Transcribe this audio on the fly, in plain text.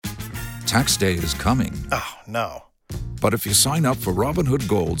Tax day is coming. Oh, no. But if you sign up for Robinhood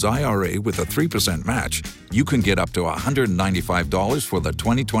Gold's IRA with a 3% match, you can get up to $195 for the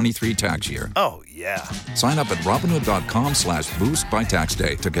 2023 tax year. Oh, yeah. Sign up at Robinhood.com/boost by tax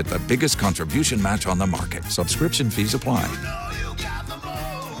day to get the biggest contribution match on the market. Subscription fees apply.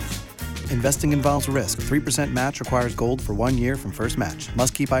 Investing involves risk. 3% match requires gold for 1 year from first match.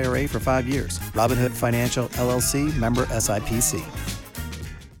 Must keep IRA for 5 years. Robinhood Financial, LLC, member SIPC.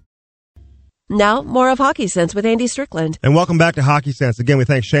 Now, more of Hockey Sense with Andy Strickland. And welcome back to Hockey Sense. Again, we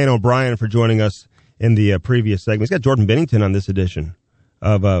thank Shane O'Brien for joining us in the previous segment. He's got Jordan Bennington on this edition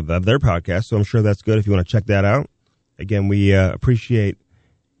of their podcast, so I'm sure that's good if you want to check that out. Again, we appreciate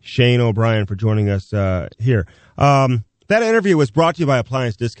Shane O'Brien for joining us here. That interview was brought to you by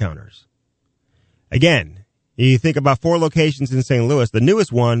Appliance Discounters. Again, you think about 4 locations in St. Louis. The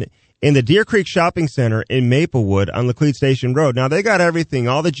newest one in the Deer Creek Shopping Center in Maplewood on Laclede Station Road. Now, they got everything,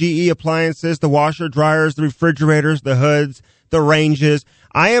 all the GE appliances, the washer, dryers, the refrigerators, the hoods, the ranges.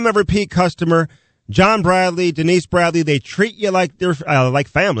 I am a repeat customer. John Bradley, Denise Bradley, they treat you like they're like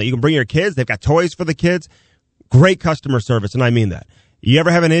family. You can bring your kids. They've got toys for the kids. Great customer service, and I mean that. You ever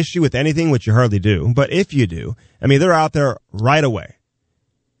have an issue with anything, which you hardly do, but if you do, I mean, they're out there right away.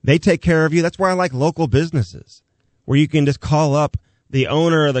 They take care of you. That's why I like local businesses, where you can just call up the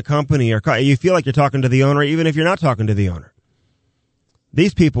owner of the company, or you feel like you're talking to the owner, even if you're not talking to the owner.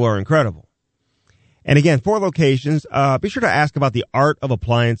 These people are incredible. And again, 4 locations. Be sure to ask about the art of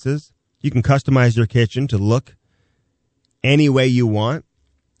appliances. You can customize your kitchen to look any way you want.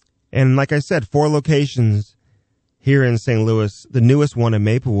 And like I said, 4 locations here in St. Louis, the newest one in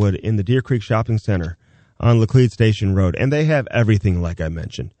Maplewood in the Deer Creek Shopping Center on Laclede Station Road. And they have everything, like I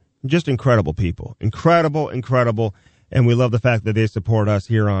mentioned. Just incredible people. Incredible. And we love the fact that they support us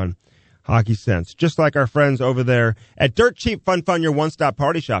here on Hockey Sense. Just like our friends over there at Dirt Cheap Fun, your one-stop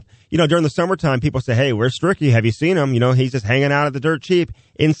party shop. You know, during the summertime, people say, hey, where's Stricky? Have you seen him? You know, he's just hanging out at the Dirt Cheap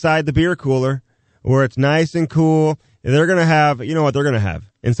inside the beer cooler where it's nice and cool. They're going to have, you know what they're going to have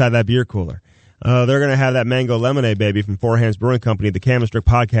inside that beer cooler? They're going to have that mango lemonade, baby, from Four Hands Brewing Company, the Camistrick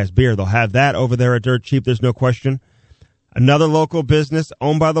Podcast beer. They'll have that over there at Dirt Cheap. There's no question. Another local business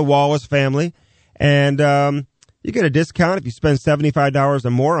owned by the Wallace family. And, you get a discount if you spend $75 or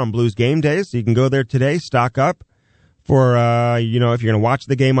more on Blues game days. So you can go there today, stock up for, if you're going to watch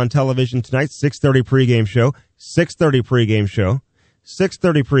the game on television tonight, 6:30 pregame show, 6:30 pregame show,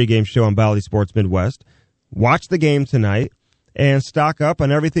 6:30 pregame show on Bally Sports Midwest. Watch the game tonight and stock up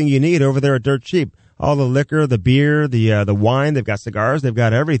on everything you need over there at Dirt Cheap. All the liquor, the beer, the wine. They've got cigars. They've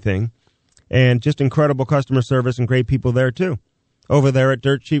got everything. And just incredible customer service and great people there, too. Over there at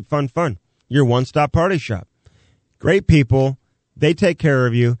Dirt Cheap Fun, your one-stop party shop. Great people. They take care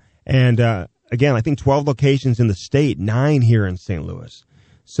of you. And, again, I think 12 locations in the state, 9 here in St. Louis.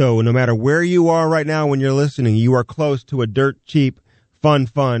 So no matter where you are right now when you're listening, you are close to a Dirt Cheap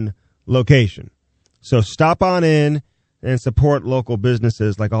Fun location. So stop on in and support local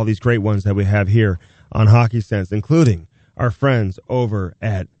businesses like all these great ones that we have here on Hockey Sense, including our friends over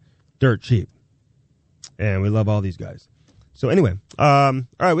at Dirt Cheap. And we love all these guys. So anyway, all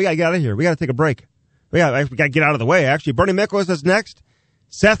right, we got to get out of here. We got to take a break. We got to get out of the way, actually. Bernie Miklasz is next.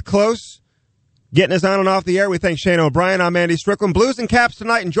 Seth Close getting us on and off the air. We thank Shane O'Brien. I'm Andy Strickland. Blues and Caps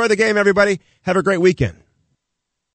tonight. Enjoy the game, everybody. Have a great weekend.